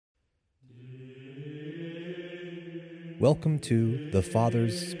Welcome to The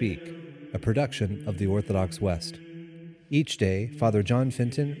Fathers Speak, a production of the Orthodox West. Each day, Father John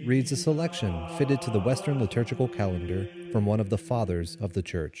Fenton reads a selection fitted to the Western liturgical calendar from one of the Fathers of the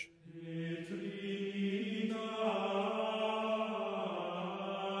Church.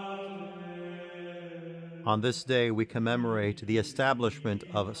 On this day, we commemorate the establishment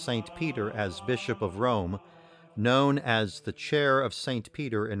of St. Peter as Bishop of Rome, known as the Chair of St.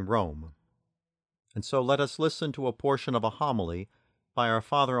 Peter in Rome. And so let us listen to a portion of a homily by our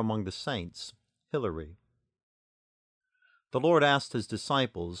Father among the Saints, Hilary. The Lord asked his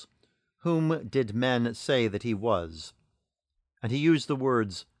disciples, "Whom did men say that he was?" And he used the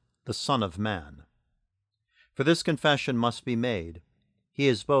words, "the Son of Man." For this confession must be made. He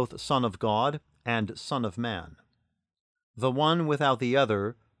is both Son of God and Son of Man. The one without the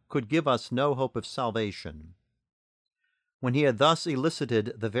other could give us no hope of salvation. When he had thus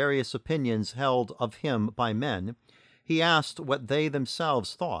elicited the various opinions held of him by men, he asked what they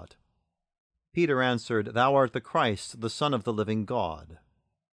themselves thought. Peter answered, "Thou art the Christ, the Son of the living God."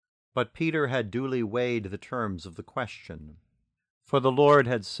 But Peter had duly weighed the terms of the question. For the Lord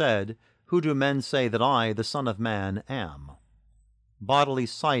had said, "Who do men say that I, the Son of Man, am?" Bodily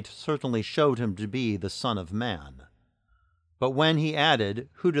sight certainly showed him to be the Son of Man. But when he added,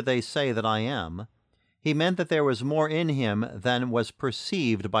 "Who do they say that I am?" he meant that there was more in him than was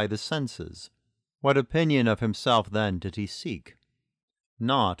perceived by the senses. What opinion of himself then did he seek?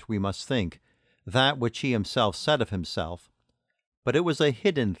 Not, we must think, that which he himself said of himself, but it was a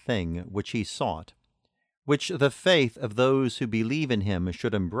hidden thing which he sought, which the faith of those who believe in him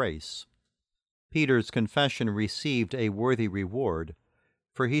should embrace. Peter's confession received a worthy reward,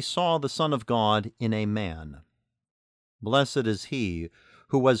 for he saw the Son of God in a man. Blessed is he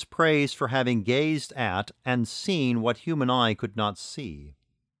who was praised for having gazed at and seen what human eye could not see.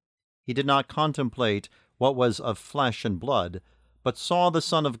 He did not contemplate what was of flesh and blood, but saw the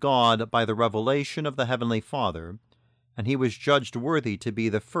Son of God by the revelation of the Heavenly Father, and he was judged worthy to be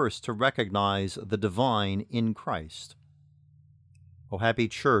the first to recognize the divine in Christ. O happy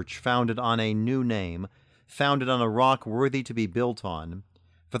Church, founded on a new name, founded on a rock worthy to be built on,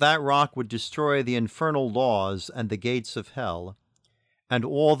 for that rock would destroy the infernal laws and the gates of hell, and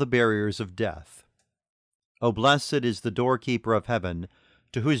all the barriers of death. O blessed is the doorkeeper of heaven,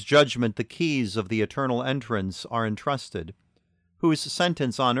 to whose judgment the keys of the eternal entrance are entrusted, whose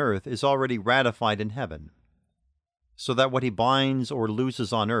sentence on earth is already ratified in heaven, so that what he binds or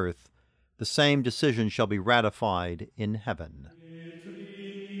looses on earth, the same decision shall be ratified in heaven.